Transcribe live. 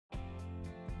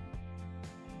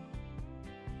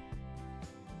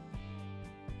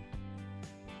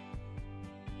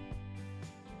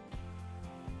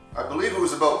I believe it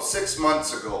was about 6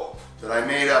 months ago that I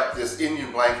made up this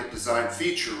Indian blanket design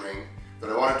feature ring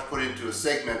that I wanted to put into a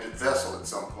segmented vessel at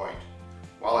some point.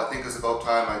 Well, I think it's about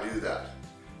time I do that.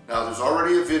 Now there's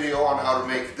already a video on how to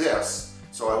make this,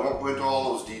 so I won't go into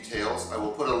all those details. I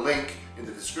will put a link in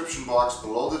the description box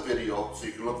below the video so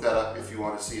you can look that up if you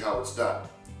want to see how it's done.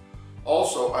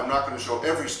 Also, I'm not going to show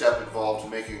every step involved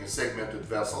in making a segmented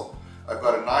vessel. I've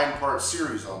got a 9-part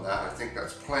series on that. I think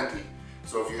that's plenty.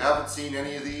 So if you haven't seen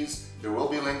any of these, there will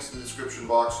be links in the description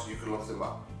box so you can look them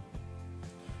up.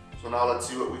 So now let's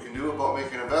see what we can do about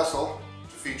making a vessel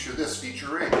to feature this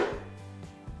feature ring.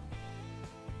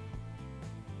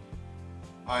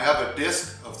 I have a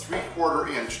disc of 3/4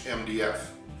 inch MDF,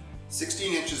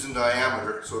 16 inches in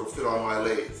diameter, so it'll fit on my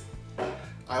lathe.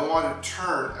 I want to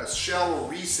turn a shallow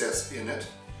recess in it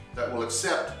that will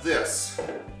accept this.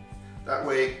 That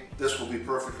way this will be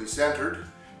perfectly centered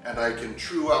and I can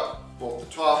true up both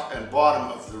the top and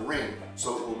bottom of the ring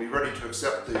so it will be ready to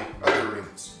accept the other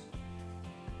rings.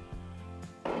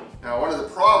 Now one of the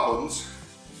problems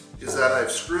is that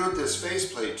I've screwed this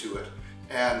faceplate to it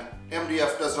and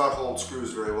MDF does not hold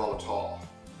screws very well at all.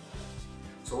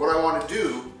 So what I want to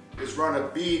do is run a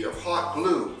bead of hot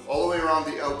glue all the way around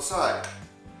the outside.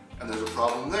 And there's a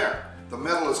problem there. The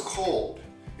metal is cold.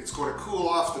 It's going to cool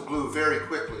off the glue very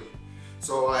quickly.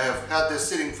 So I have had this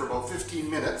sitting for about 15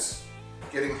 minutes,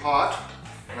 getting hot,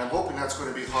 and I'm hoping that's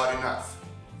going to be hot enough.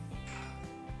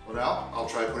 Well, now I'll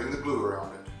try putting the glue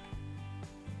around it.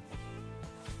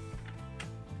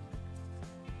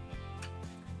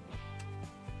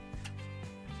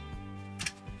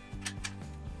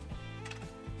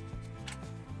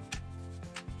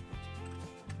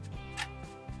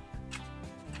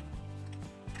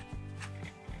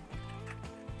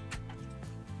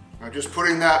 I'm just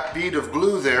putting that bead of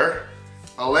glue there.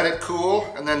 I'll let it cool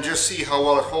and then just see how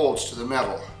well it holds to the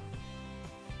metal.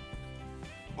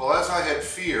 Well, as I had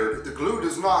feared, the glue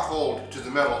does not hold to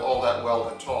the metal all that well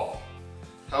at all.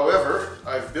 However,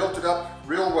 I've built it up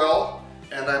real well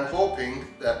and I'm hoping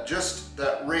that just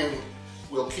that ring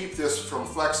will keep this from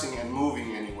flexing and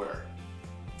moving anywhere.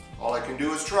 All I can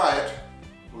do is try it.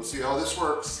 We'll see how this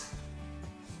works.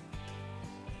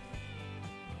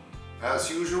 As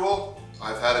usual,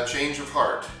 I've had a change of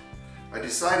heart. I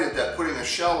decided that putting a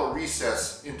shallow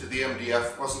recess into the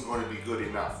MDF wasn't going to be good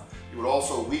enough. It would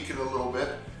also weaken a little bit,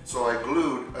 so I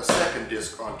glued a second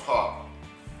disc on top.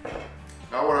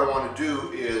 Now what I want to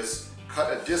do is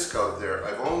cut a disc out of there.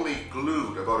 I've only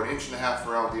glued about 1.5 inches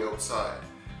around the outside.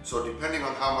 So depending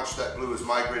on how much that glue is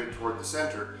migrated toward the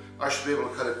center, I should be able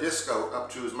to cut a disc out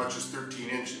up to as much as 13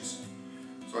 inches.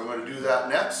 So I'm going to do that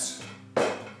next,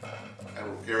 and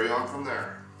we'll carry on from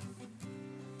there.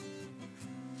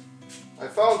 I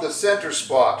found the center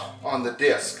spot on the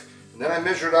disc, and then I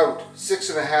measured out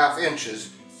 6.5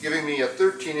 inches, giving me a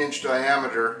 13-inch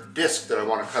diameter disc that I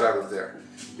want to cut out of there.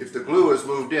 If the glue is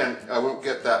moved in, I won't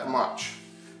get that much.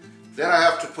 Then I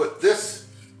have to put this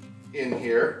in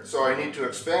here, so I need to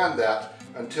expand that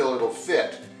until it'll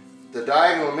fit. The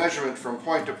diagonal measurement from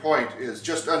point to point is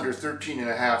just under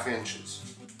 13.5 inches.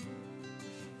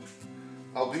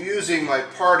 I'll be using my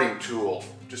parting tool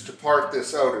just to part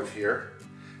this out of here.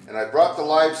 And I brought the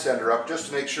live center up just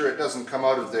to make sure it doesn't come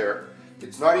out of there.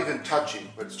 It's not even touching,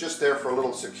 but it's just there for a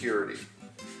little security.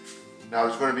 Now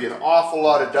there's going to be an awful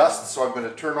lot of dust, so I'm going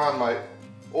to turn on my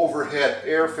overhead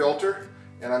air filter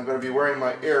and I'm going to be wearing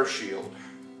my air shield.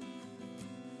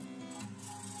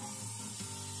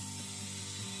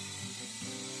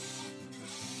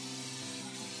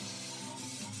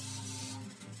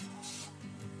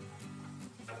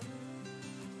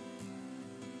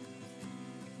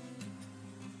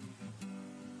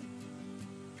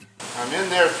 I'm in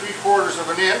there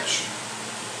 3/4 inch.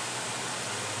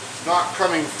 It's not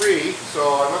coming free, so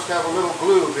I must have a little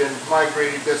glue been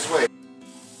migrated this way.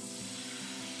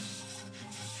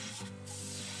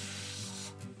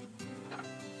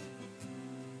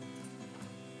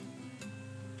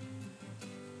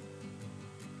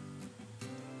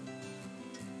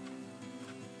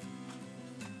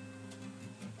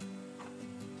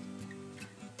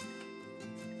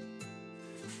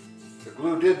 The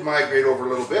glue did migrate over a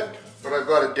little bit, but I've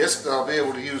got a disc that I'll be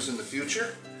able to use in the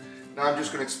future. Now I'm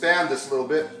just going to expand this a little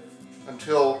bit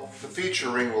until the feature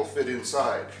ring will fit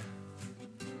inside.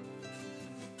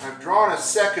 I've drawn a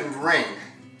second ring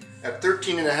at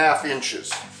 13.5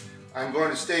 inches. I'm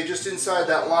going to stay just inside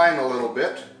that line a little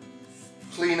bit,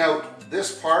 clean out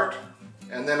this part,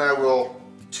 and then I will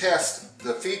test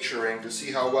the feature ring to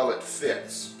see how well it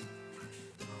fits.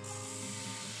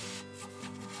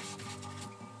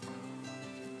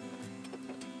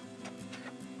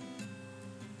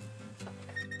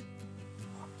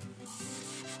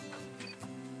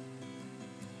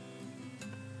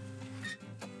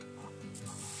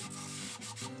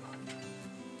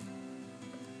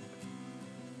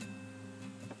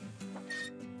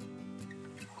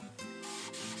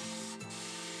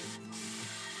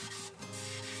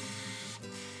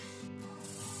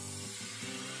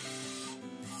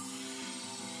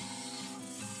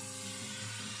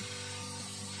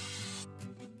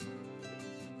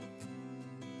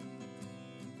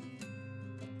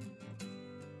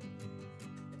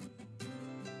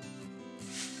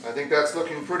 I think that's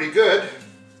looking pretty good.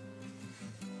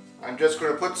 I'm just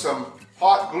going to put some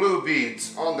hot glue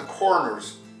beads on the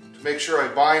corners to make sure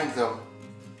I bind them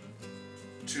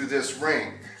to this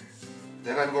ring.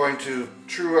 Then I'm going to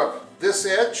true up this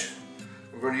edge.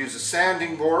 I'm going to use a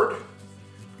sanding board,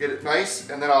 get it nice,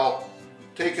 and then I'll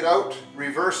take it out,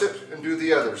 reverse it, and do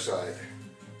the other side.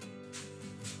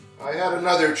 I had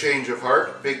another change of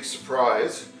heart, big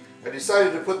surprise. I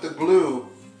decided to put the glue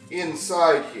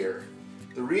inside here.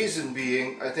 The reason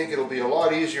being, I think it'll be a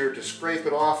lot easier to scrape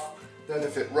it off than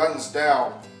if it runs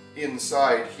down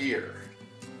inside here.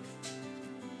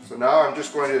 So now I'm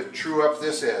just going to true up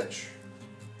this edge.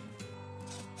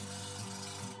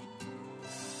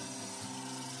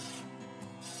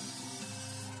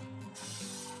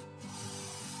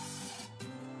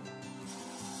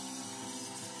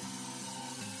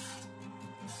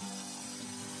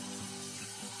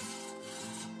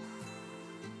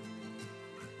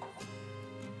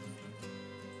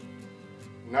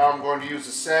 Now I'm going to use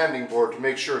a sanding board to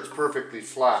make sure it's perfectly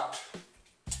flat.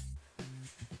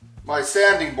 My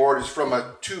sanding board is from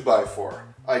a 2x4.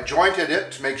 I jointed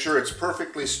it to make sure it's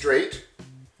perfectly straight.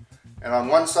 And on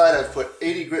one side I've put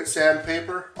 80 grit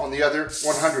sandpaper, on the other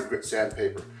 100 grit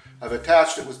sandpaper. I've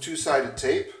attached it with two-sided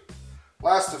tape.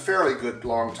 Lasts a fairly good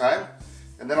long time.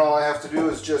 And then all I have to do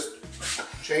is just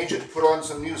change it, put on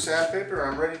some new sandpaper,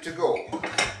 and I'm ready to go.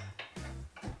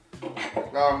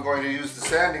 Now I'm going to use the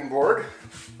sanding board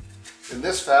in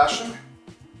this fashion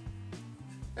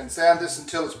and sand this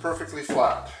until it's perfectly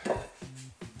flat.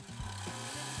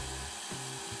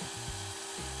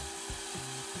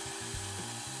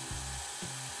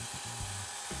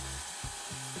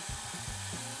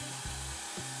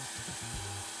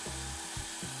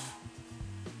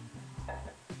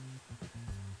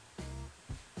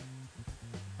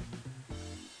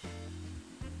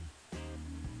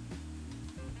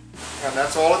 And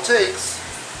that's all it takes.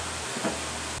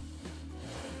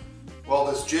 Well,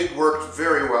 this jig worked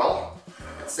very well.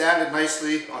 It sanded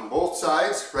nicely on both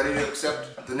sides, ready to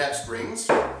accept the next rings.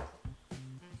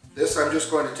 This I'm just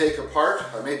going to take apart.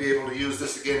 I may be able to use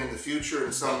this again in the future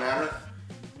in some manner,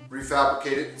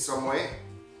 refabricate it in some way.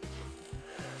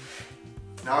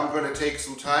 Now I'm going to take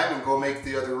some time and go make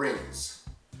the other rings.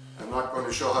 I'm not going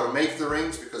to show how to make the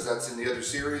rings because that's in the other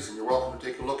series and you're welcome to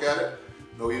take a look at it.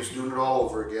 No use doing it all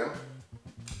over again.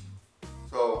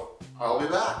 So I'll be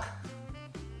back.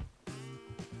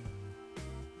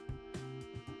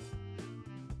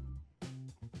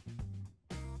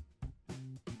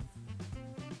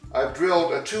 I've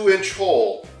drilled a 2-inch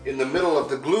hole in the middle of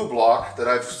the glue block that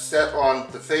I've set on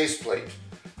the faceplate.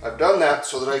 I've done that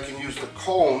so that I can use the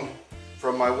cone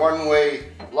from my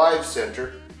one-way live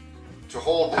center to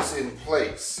hold this in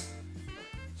place.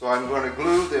 So I'm going to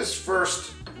glue this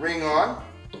first ring on,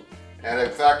 and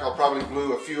in fact I'll probably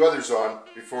glue a few others on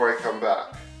before I come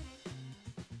back.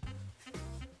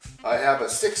 I have a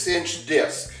 6-inch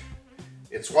disc.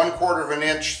 It's 1/4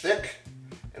 inch thick,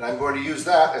 and I'm going to use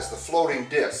that as the floating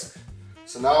disc.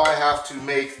 So now I have to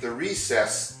make the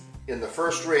recess in the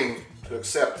first ring to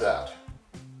accept that.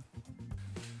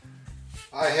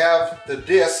 I have the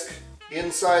disc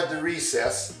inside the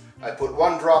recess. I put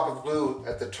 1 drop of glue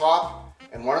at the top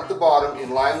and 1 at the bottom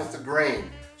in line with the grain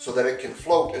so that it can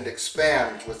float and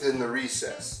expand within the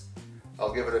recess.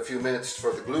 I'll give it a few minutes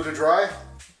for the glue to dry,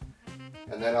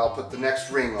 and then I'll put the next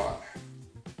ring on.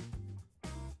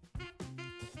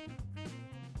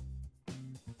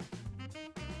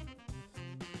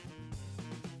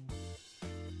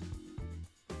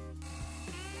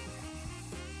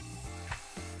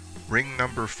 Ring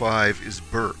number 5 is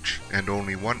birch and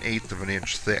only 1/8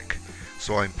 inch thick,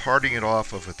 so I'm parting it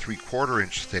off of a 3/4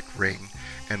 inch thick ring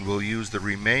and will use the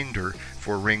remainder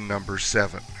for ring number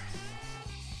 7.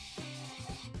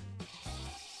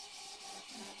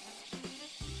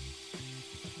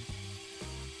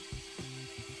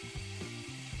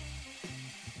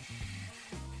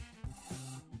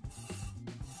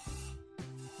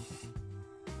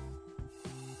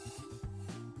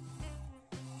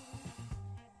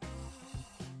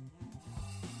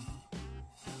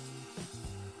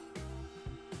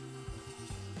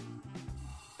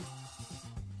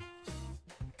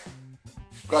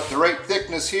 Got the right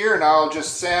thickness here. Now I'll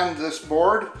just sand this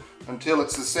board until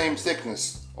it's the same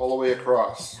thickness all the way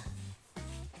across.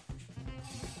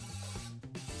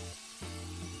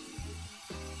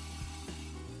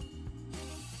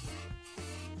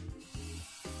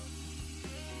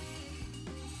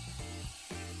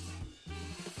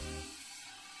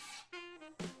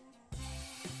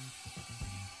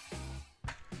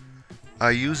 I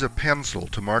use a pencil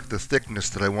to mark the thickness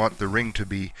that I want the ring to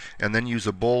be, and then use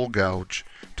a bowl gouge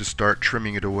to start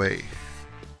trimming it away.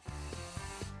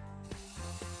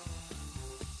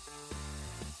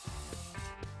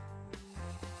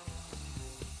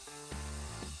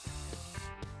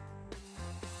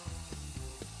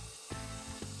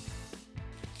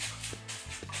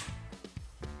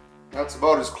 That's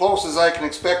about as close as I can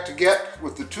expect to get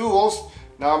with the tools.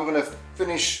 Now I'm going to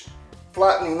finish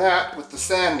flattening that with the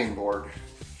sanding board.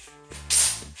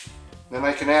 Then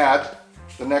I can add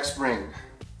the next ring.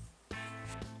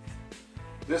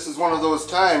 This is one of those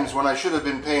times when I should have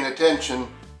been paying attention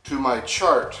to my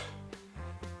chart.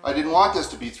 I didn't want this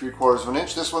to be 3/4 of an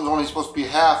inch. This one's only supposed to be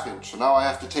 1/2 inch, so now I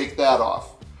have to take that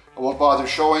off. I won't bother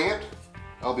showing it.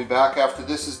 I'll be back after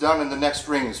this is done and the next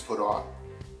ring is put on.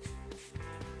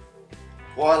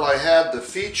 While I had the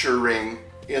feature ring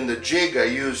in the jig I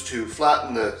used to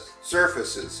flatten the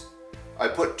surfaces, I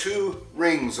put 2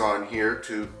 rings on here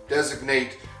to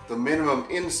designate the minimum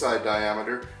inside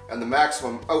diameter and the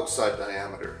maximum outside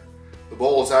diameter. The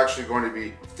bowl is actually going to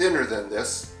be thinner than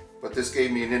this, but this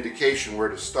gave me an indication where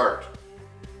to start.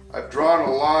 I've drawn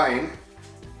a line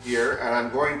here and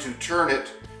I'm going to turn it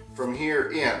from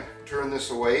here in. Turn this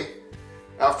away.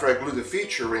 After I glue the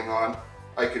feature ring on,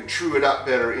 I can true it up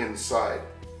better inside.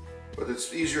 But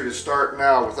it's easier to start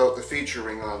now without the feature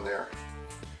ring on there.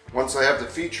 Once I have the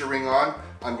feature ring on,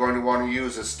 I'm going to want to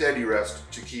use a steady rest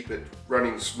to keep it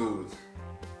running smooth.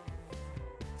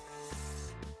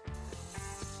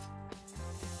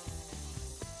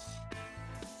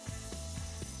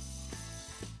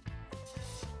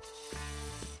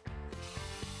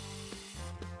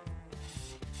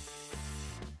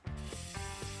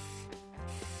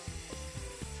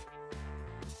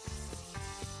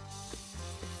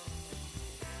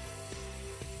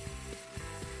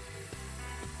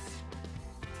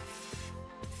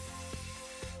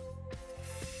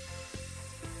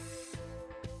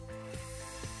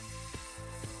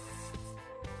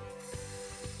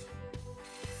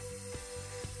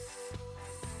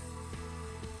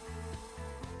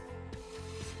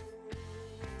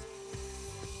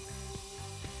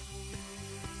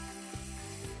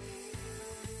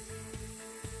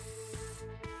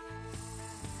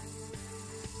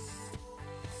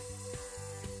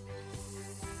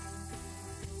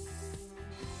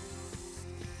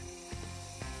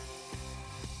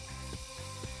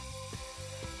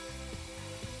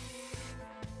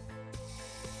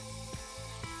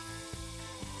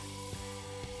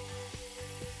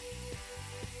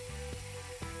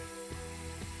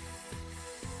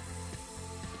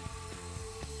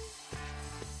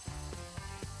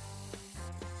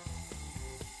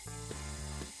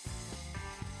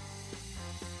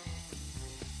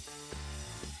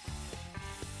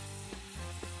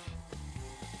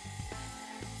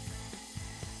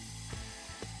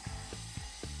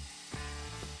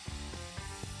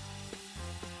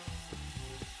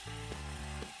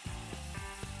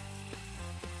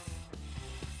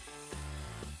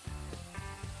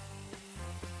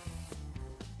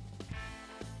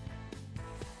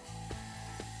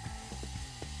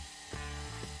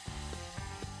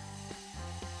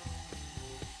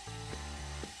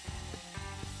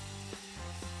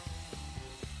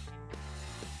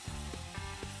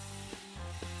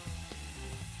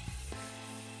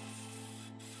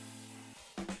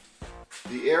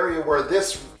 The area where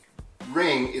this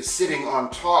ring is sitting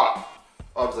on top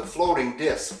of the floating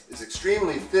disc is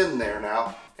extremely thin there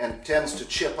now and tends to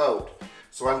chip out.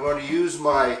 So I'm going to use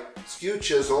my skew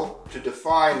chisel to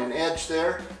define an edge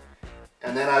there,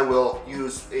 and then I will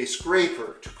use a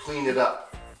scraper to clean it up.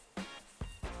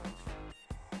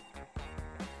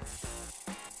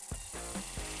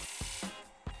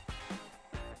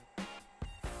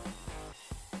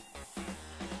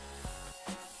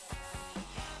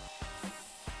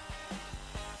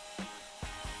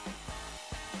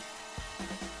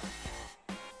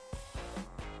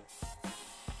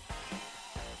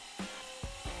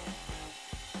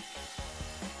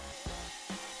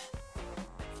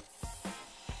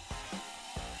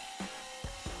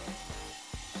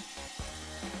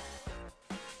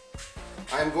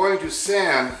 I'm going to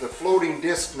sand the floating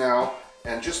disc now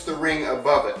and just the ring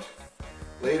above it.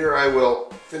 Later I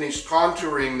will finish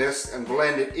contouring this and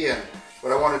blend it in,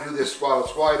 but I want to do this while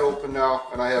it's wide open now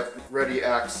and I have ready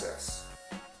access.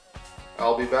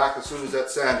 I'll be back as soon as that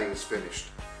sanding is finished.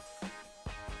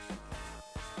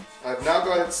 I've now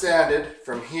got it sanded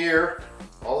from here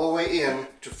all the way in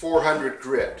to 400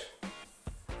 grit.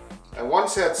 I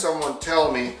once had someone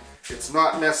tell me it's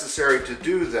not necessary to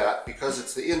do that because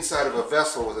it's the inside of a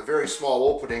vessel with a very small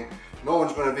opening. No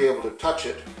one's going to be able to touch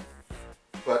it.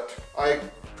 But I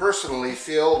personally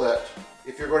feel that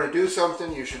if you're going to do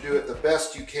something, you should do it the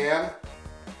best you can.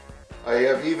 I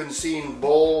have even seen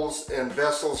bowls and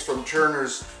vessels from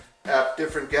Turner's at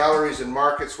different galleries and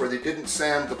markets where they didn't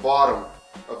sand the bottom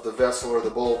of the vessel or the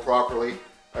bowl properly.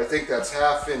 I think that's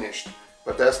half finished,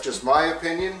 but that's just my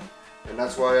opinion, and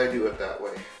that's why I do it that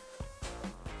way.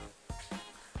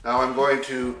 Now I'm going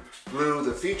to glue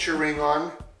the feature ring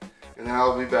on, and then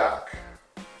I'll be back.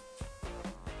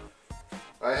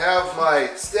 I have my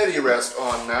steady rest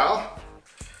on now,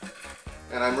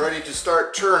 and I'm ready to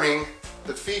start turning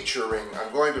the feature ring.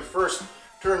 I'm going to first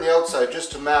turn the outside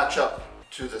just to match up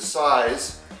to the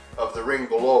size of the ring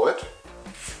below it,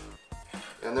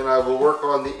 and then I will work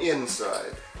on the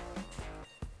inside.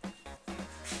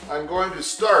 I'm going to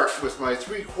start with my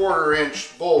 3/4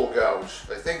 inch bowl gouge.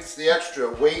 I think the extra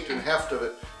weight and heft of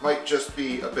it might just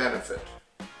be a benefit.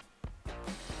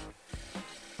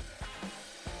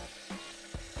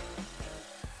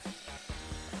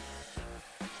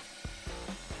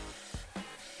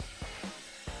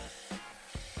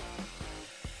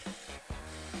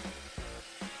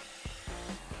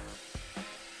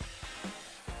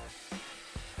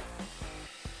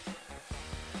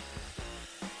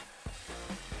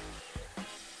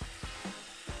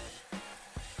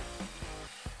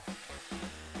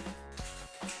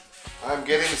 I'm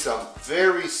getting some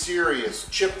very serious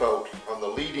chip out on the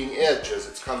leading edge as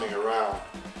it's coming around.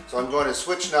 So I'm going to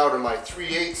switch now to my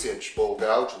 3/8 inch bowl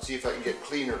gouge and see if I can get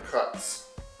cleaner cuts.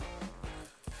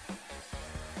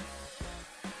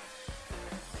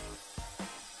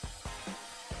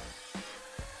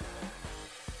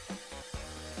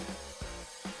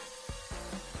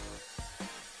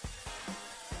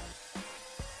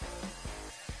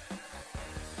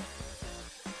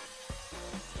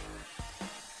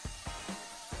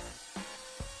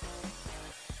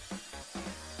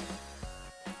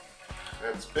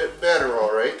 That's a bit better,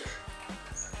 all right.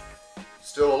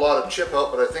 Still a lot of chip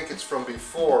out, but I think it's from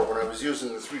before when I was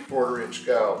using the 3/4 inch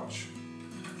gouge.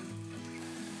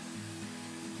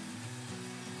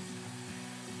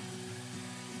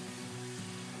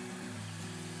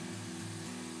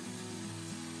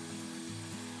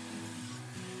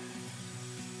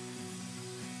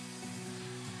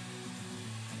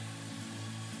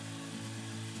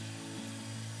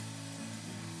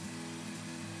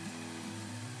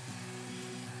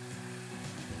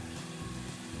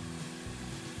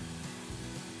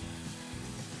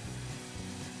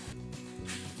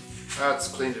 That's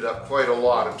cleaned it up quite a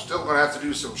lot. I'm still going to have to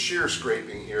do some shear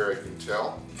scraping here, I can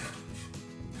tell.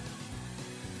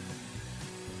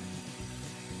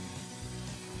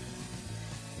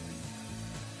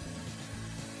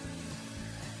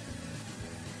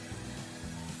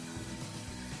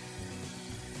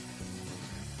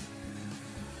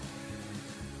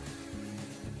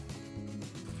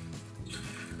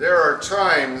 There are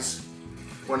times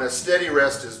when a steady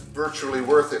rest is virtually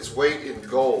worth its weight in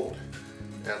gold.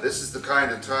 And this is the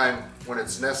kind of time when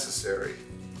it's necessary.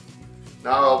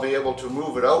 Now I'll be able to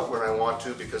move it out when I want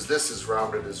to because this is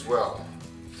rounded as well.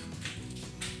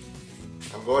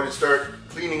 I'm going to start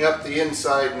cleaning up the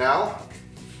inside now.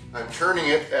 I'm turning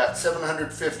it at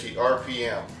 750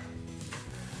 RPM.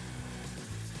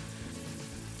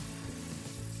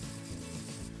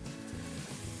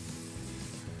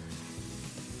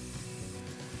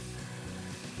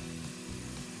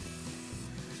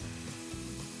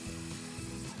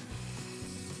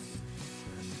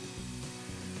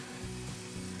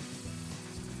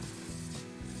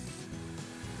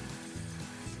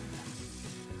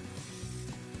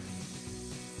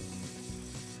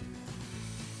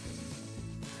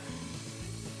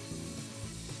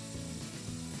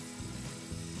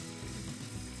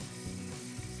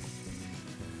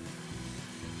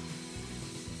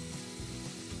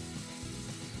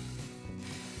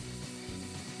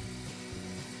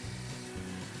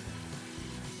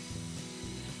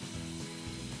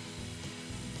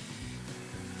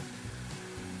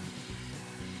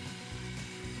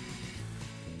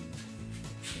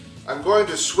 I'm going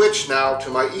to switch now to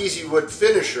my Easy Wood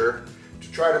finisher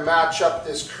to try to match up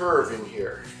this curve in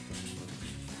here.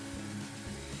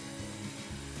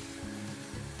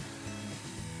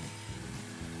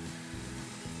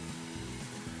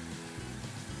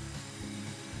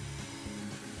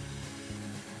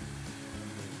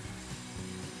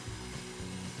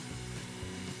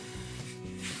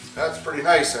 That's pretty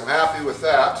nice. I'm happy with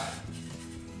that.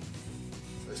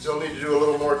 I still need to do a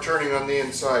little more turning on the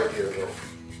inside here though.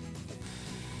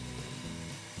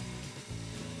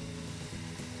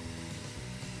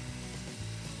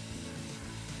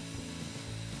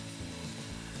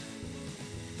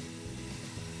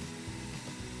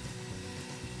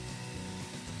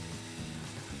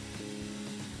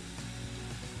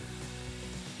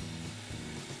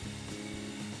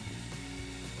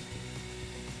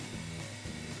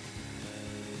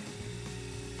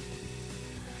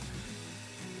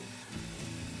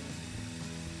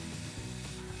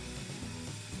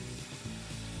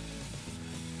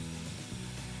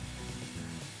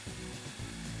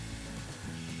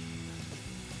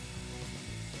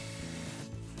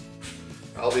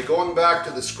 I'll be going back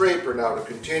to the scraper now to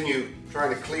continue trying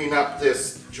to clean up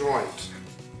this joint.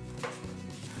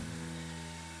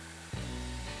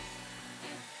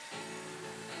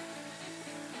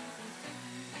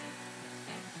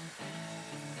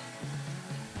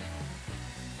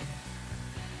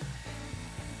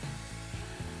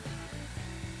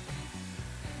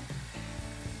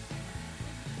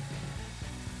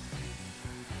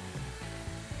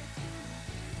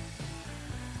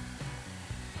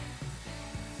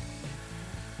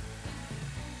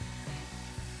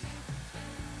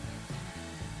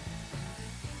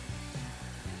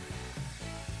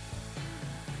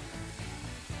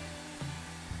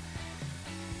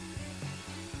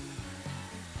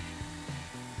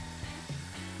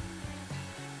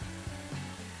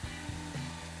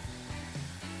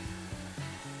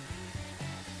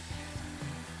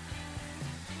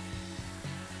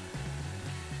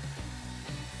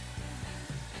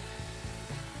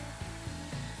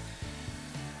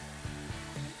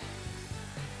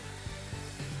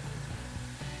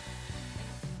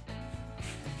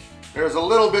 There's a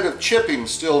little bit of chipping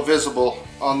still visible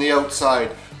on the outside.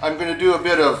 I'm going to do a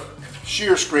bit of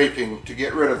shear scraping to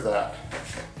get rid of that.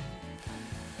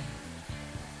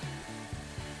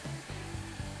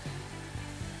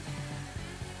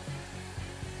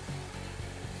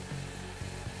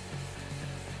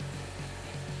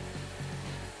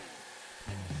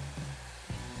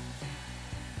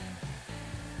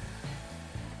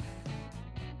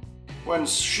 When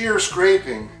shear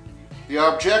scraping, the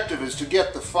objective is to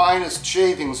get the finest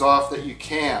shavings off that you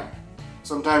can,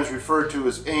 sometimes referred to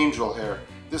as angel hair.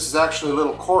 This is actually a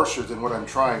little coarser than what I'm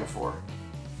trying for.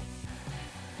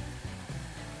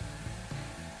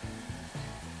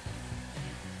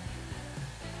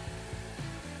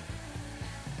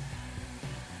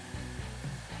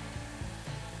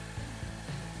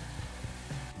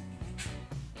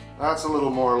 That's a little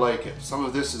more like it. Some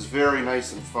of this is very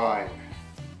nice and fine.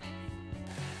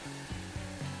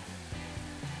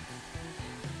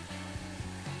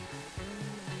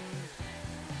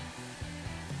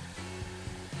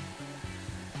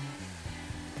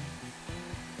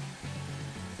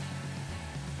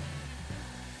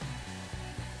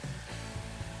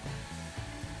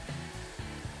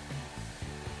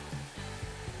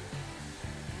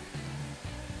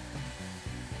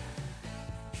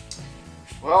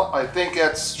 Well, I think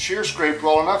it's shear scraped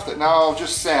well enough that now I'll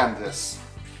just sand this.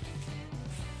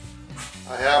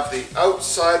 I have the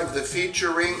outside of the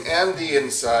feature ring and the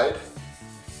inside,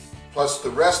 plus the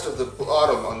rest of the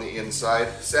bottom on the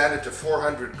inside, sanded to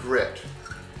 400 grit.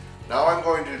 Now I'm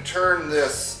going to turn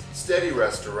this steady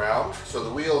rest around so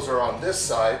the wheels are on this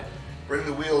side, bring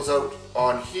the wheels out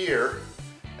on here,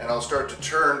 and I'll start to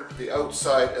turn the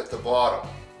outside at the bottom.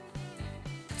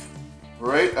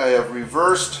 Alright, I have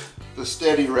reversed the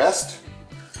steady rest.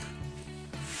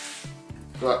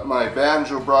 Got my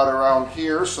banjo brought around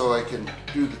here so I can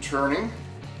do the turning.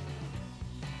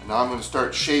 And now I'm going to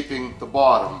start shaping the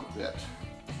bottom a bit.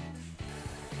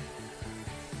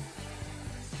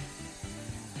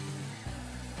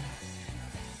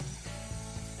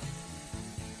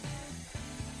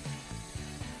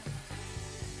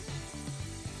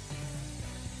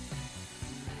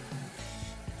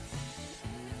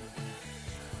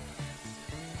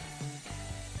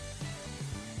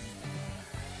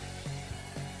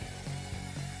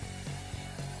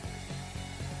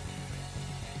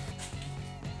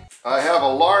 I have a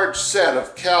large set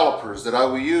of calipers that I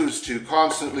will use to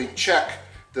constantly check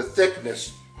the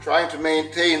thickness, trying to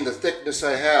maintain the thickness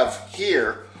I have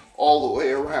here all the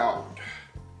way around.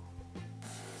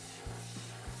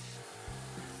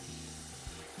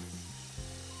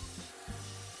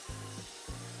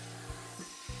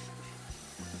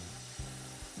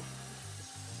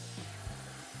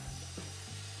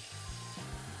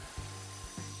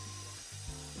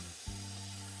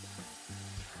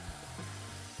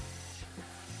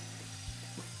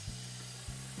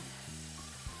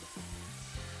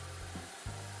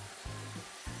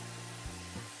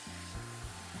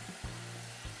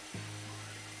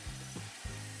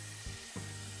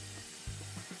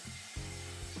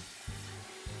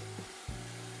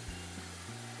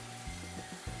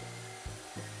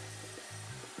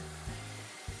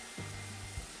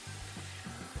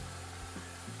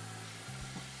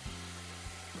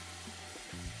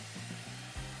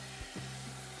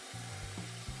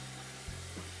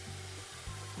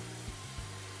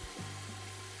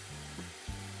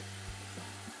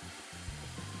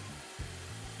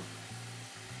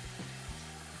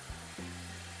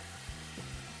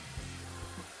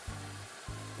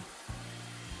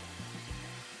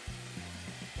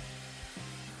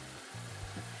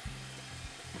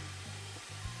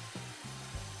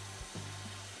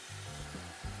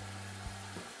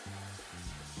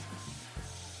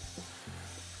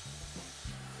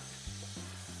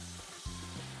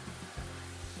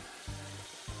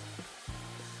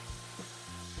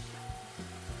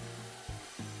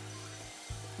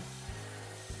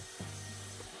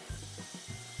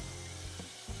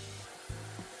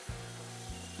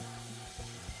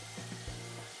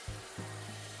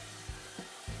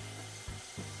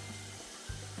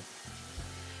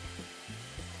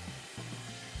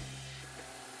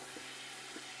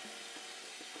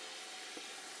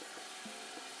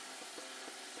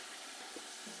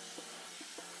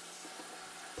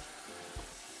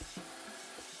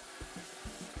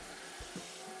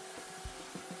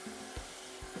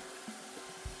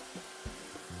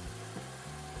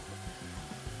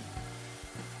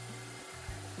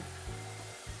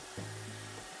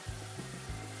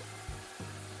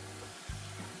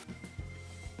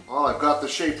 Well, I've got the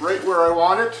shape right where I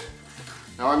want it.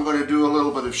 Now I'm going to do a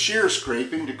little bit of shear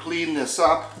scraping to clean this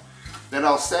up. Then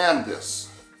I'll sand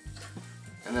this.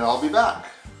 And then I'll be back.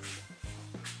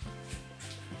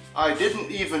 I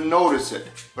didn't even notice it,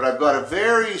 but I've got a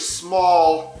very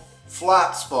small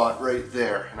flat spot right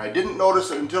there. And I didn't notice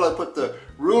it until I put the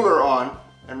ruler on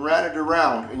and ran it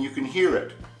around, and you can hear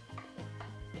it.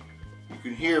 You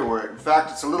can hear where it, in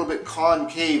fact, it's a little bit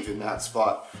concave in that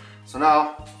spot. So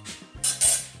now,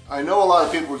 I know a lot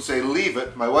of people would say leave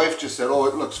it. My wife just said, oh,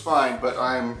 it looks fine, but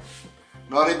I'm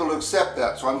not able to accept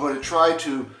that. So I'm going to try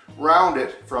to round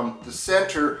it from the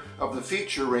center of the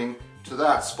feature ring to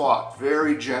that spot,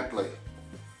 very gently.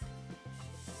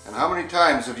 And how many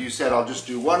times have you said, I'll just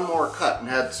do one more cut and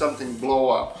had something blow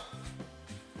up?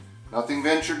 Nothing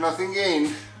ventured, nothing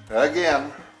gained.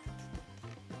 Again.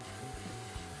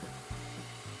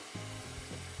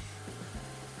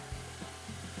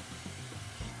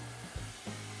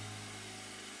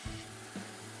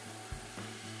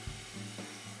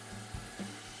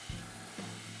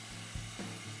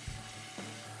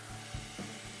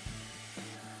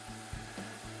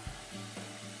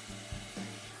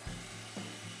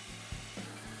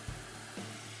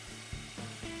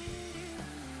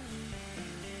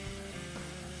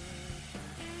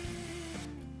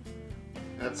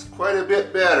 That's quite a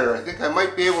bit better. I think I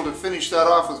might be able to finish that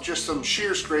off with just some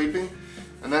shear scraping,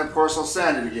 and then of course I'll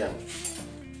sand it again.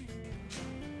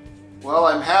 Well,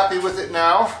 I'm happy with it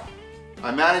now.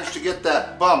 I managed to get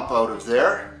that bump out of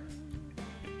there.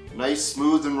 Nice,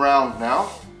 smooth and round now.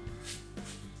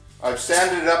 I've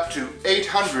sanded it up to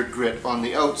 800 grit on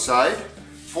the outside,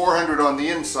 400 on the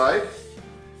inside,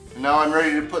 and now I'm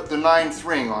ready to put the 9th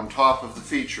ring on top of the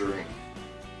feature ring.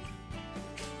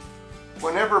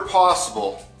 Whenever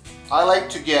possible, I like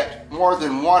to get more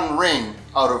than one ring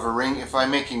out of a ring if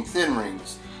I'm making thin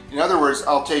rings. In other words,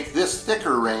 I'll take this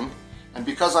thicker ring, and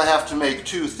because I have to make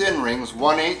 2 thin rings,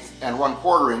 1/8 and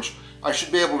 1/4 inch, I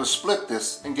should be able to split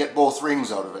this and get both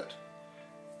rings out of it.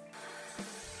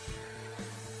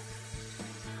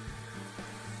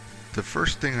 The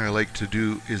first thing I like to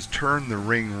do is turn the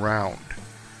ring round.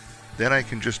 Then I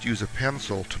can just use a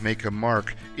pencil to make a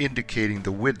mark indicating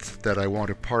the width that I want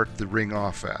to part the ring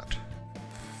off at.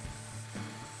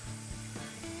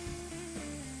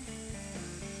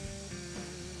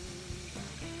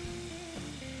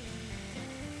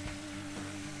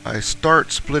 I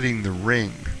start splitting the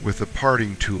ring with a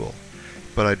parting tool,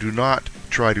 but I do not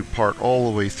try to part all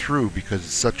the way through because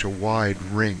it's such a wide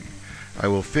ring. I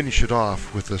will finish it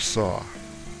off with a saw.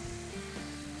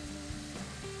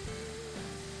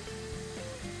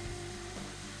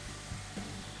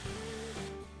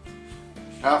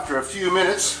 After a few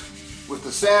minutes with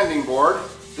the sanding board,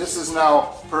 this is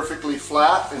now perfectly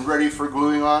flat and ready for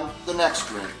gluing on the next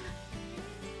ring.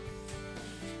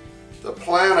 The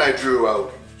plan I drew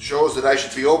out shows that I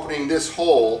should be opening this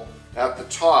hole at the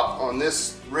top on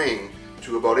this ring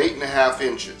to about 8.5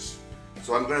 inches.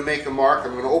 So I'm going to make a mark,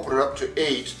 I'm going to open it up to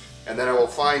 8, and then I will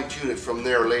fine tune it from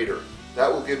there later.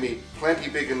 That will give me plenty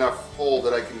big enough hole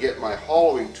that I can get my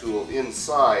hollowing tool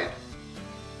inside.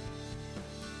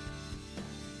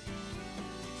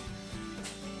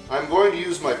 I'm going to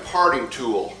use my parting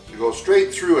tool to go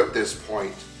straight through at this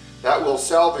point. That will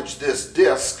salvage this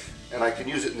disc, and I can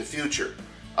use it in the future.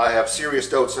 I have serious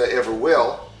doubts I ever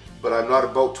will, but I'm not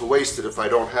about to waste it if I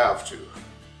don't have to.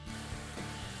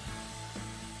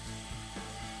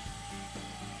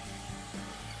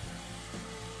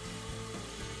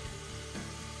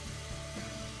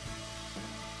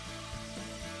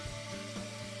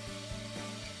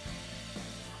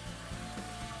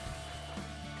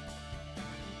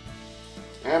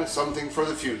 And something for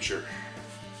the future.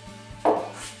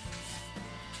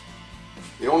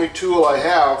 The only tool I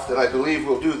have that I believe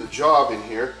will do the job in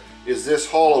here is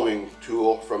this hollowing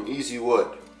tool from Easy Wood.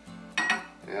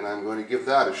 And I'm going to give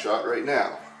that a shot right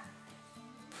now.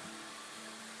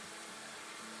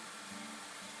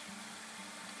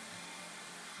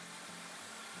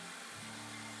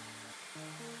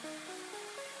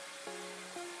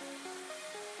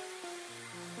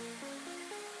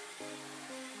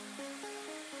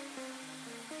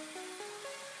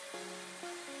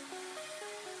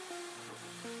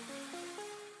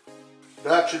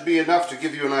 That should be enough to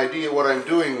give you an idea what I'm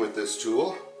doing with this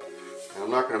tool. And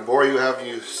I'm not going to bore you having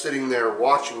you sitting there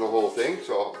watching the whole thing,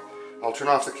 so I'll turn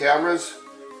off the cameras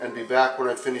and be back when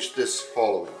I've finished this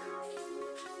hollowing.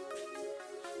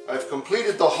 I've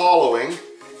completed the hollowing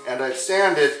and I've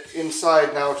sanded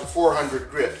inside now to 400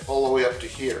 grit all the way up to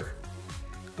here.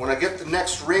 When I get the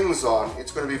next rings on,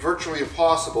 it's going to be virtually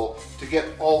impossible to get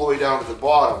all the way down to the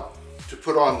bottom to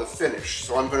put on the finish.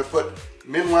 So I'm going to put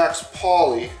Minwax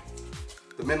Poly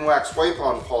the Minwax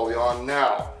wipe-on poly on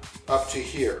now, up to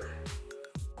here.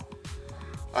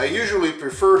 I usually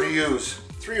prefer to use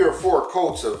 3 or 4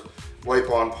 coats of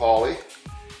wipe-on poly,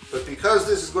 but because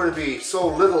this is going to be so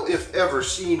little, if ever,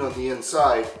 seen on the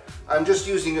inside, I'm just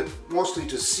using it mostly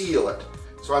to seal it.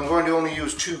 So I'm going to only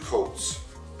use 2 coats.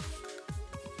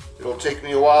 It'll take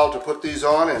me a while to put these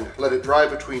on and let it dry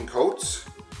between coats,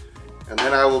 and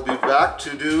then I will be back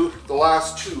to do the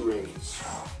last 2 rings.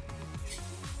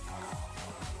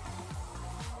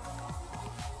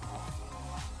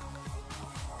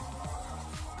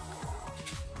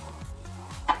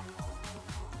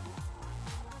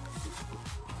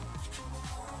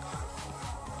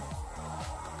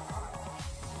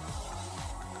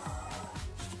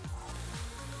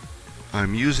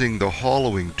 I'm using the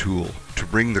hollowing tool to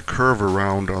bring the curve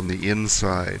around on the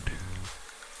inside.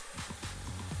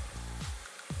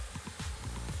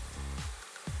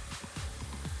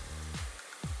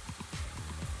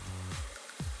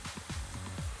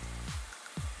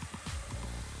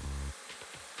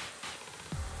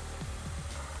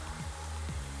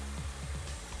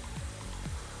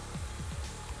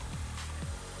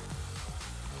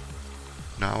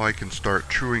 Now I can start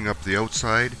truing up the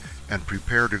outside and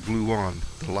prepare to glue on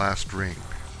the last ring.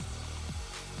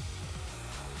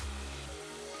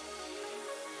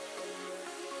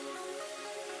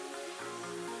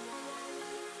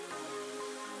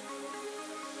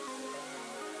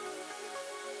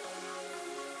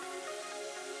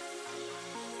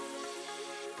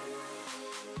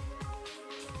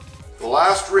 The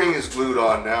last ring is glued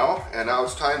on now, and now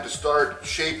it's time to start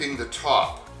shaping the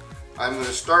top. I'm going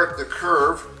to start the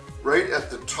curve right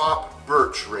at the top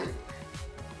birch ring.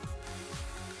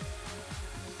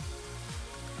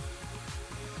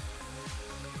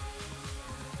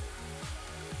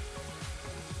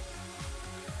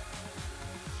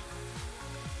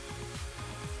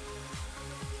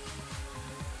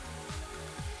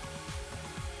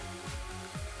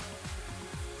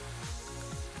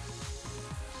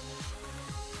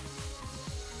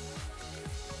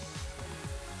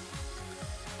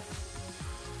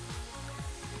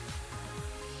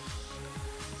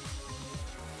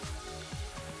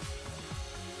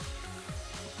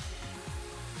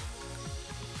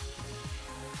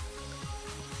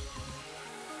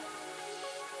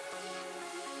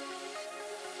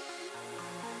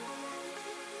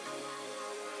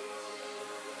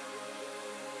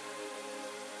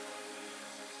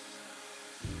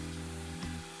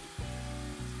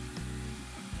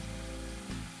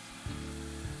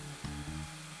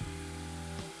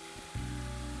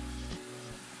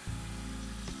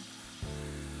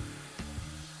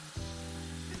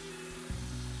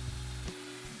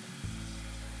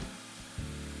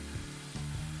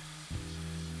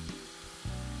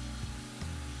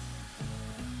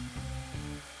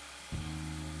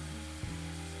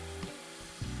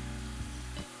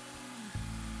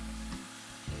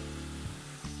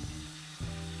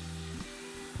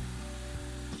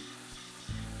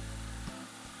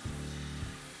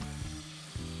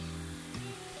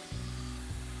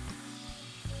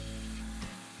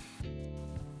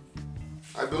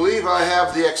 I believe I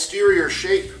have the exterior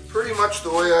shape pretty much the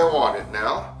way I want it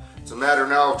now. It's a matter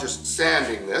now of just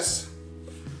sanding this.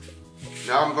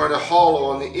 Now I'm going to hollow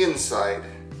on the inside,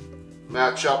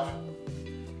 match up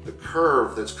the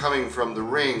curve that's coming from the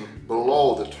ring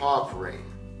below the top ring.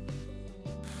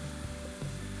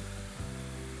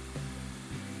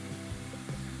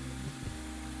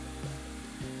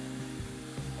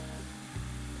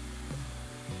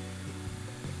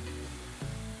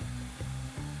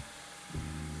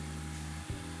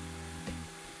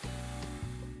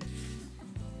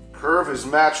 Curve is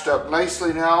matched up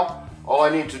nicely now. All I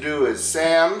need to do is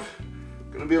sand.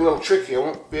 Going to be a little tricky. I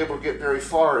won't be able to get very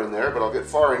far in there, but I'll get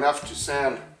far enough to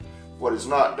sand what is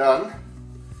not done.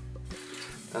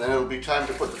 And then it'll be time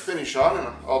to put the finish on, and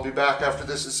I'll be back after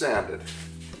this is sanded.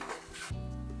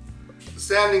 The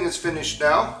sanding is finished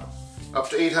now.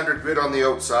 Up to 800 grit on the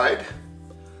outside,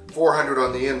 400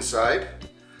 on the inside.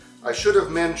 I should have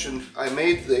mentioned I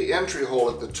made the entry hole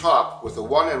at the top with a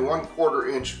 1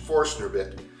 1/4 inch Forstner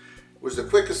bit. It was the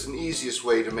quickest and easiest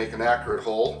way to make an accurate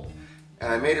hole,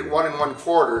 and I made it 1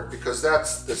 1/4 because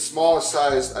that's the smallest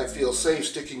size I feel safe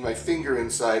sticking my finger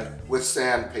inside with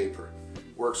sandpaper.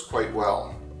 Works quite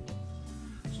well.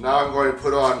 So now I'm going to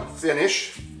put on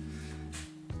finish.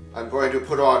 I'm going to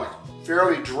put on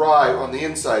fairly dry on the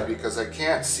inside because I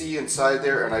can't see inside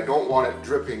there and I don't want it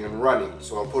dripping and running,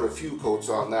 so I'll put a few coats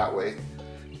on that way.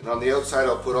 And on the outside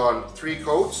I'll put on 3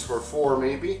 coats or 4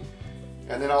 maybe,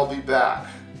 and then I'll be back.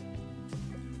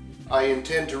 I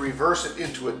intend to reverse it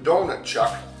into a donut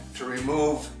chuck to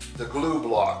remove the glue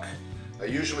block. I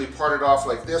usually part it off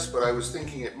like this, but I was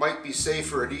thinking it might be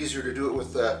safer and easier to do it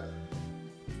with the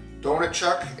donut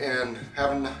chuck, and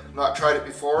having not tried it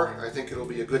before, I think it'll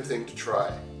be a good thing to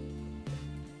try.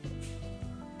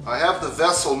 I have the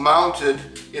vessel mounted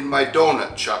in my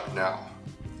donut chuck now.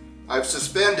 I've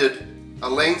suspended a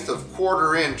length of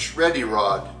 1/4 inch ready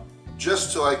rod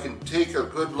just so I can take a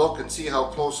good look and see how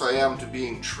close I am to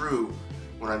being true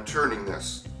when I'm turning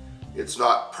this. It's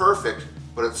not perfect,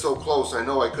 but it's so close I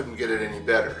know I couldn't get it any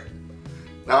better.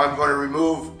 Now I'm going to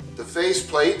remove the face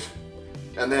plate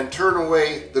and then turn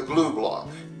away the glue block.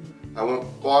 I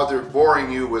won't bother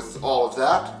boring you with all of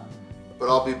that, but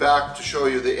I'll be back to show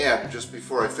you the end just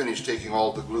before I finish taking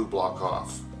all the glue block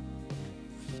off.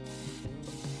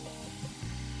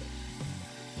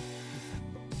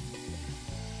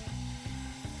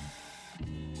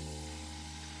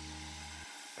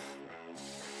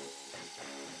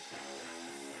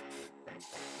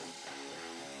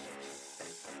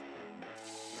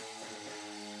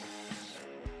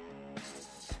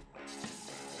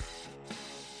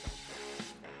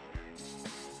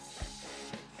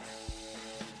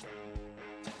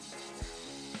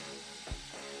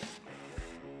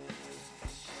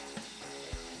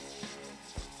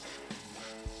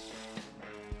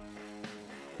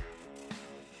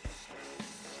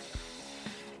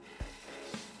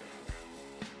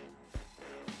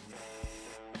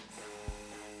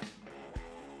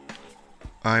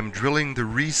 I'm drilling the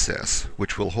recess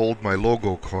which will hold my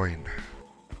logo coin.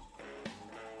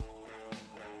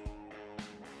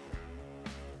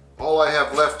 All I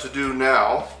have left to do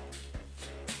now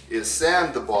is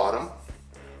sand the bottom,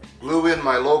 glue in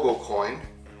my logo coin,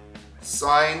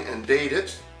 sign and date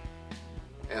it,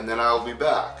 and then I'll be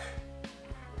back.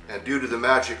 And due to the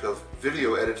magic of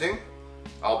video editing,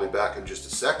 I'll be back in just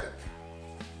a second.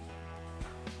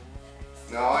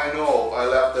 Now I know I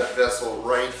left that vessel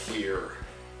right here.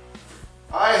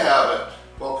 I have it.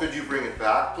 Well, could you bring it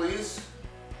back, please?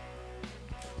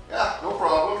 Yeah, no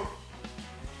problem.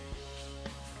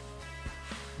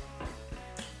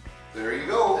 There you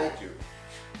go. Thank you.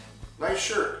 Nice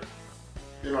shirt.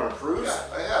 Been on a cruise?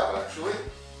 Yeah, I have actually.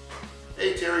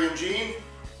 Hey, Terry and Jean,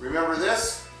 remember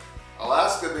this?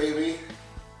 Alaska, baby.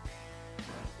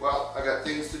 Well, I got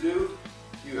things to do.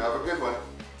 You have a good one.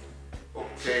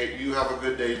 Okay, you have a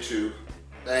good day too.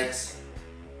 Thanks.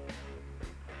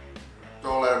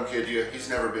 Don't let him kid you. He's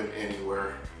never been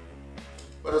anywhere.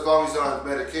 But as long as he's on his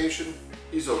medication,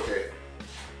 he's okay.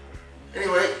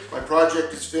 Anyway, my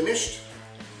project is finished.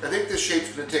 I think this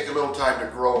shape's going to take a little time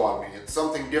to grow on me. It's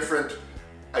something different.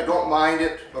 I don't mind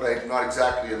it, but I'm not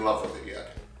exactly in love with it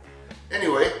yet.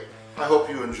 Anyway, I hope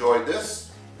you enjoyed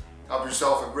this. Have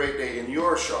yourself a great day in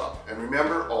your shop. And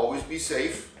remember, always be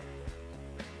safe.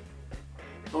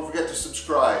 Don't forget to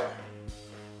subscribe.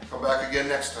 Come back again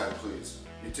next time, please.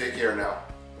 You take care now.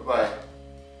 Bye-bye.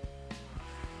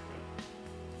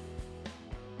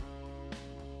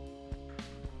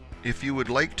 If you would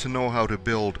like to know how to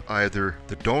build either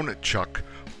the donut chuck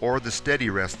or the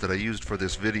steady rest that I used for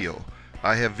this video,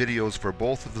 I have videos for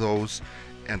both of those,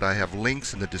 and I have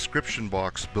links in the description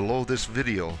box below this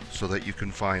video so that you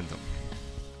can find them.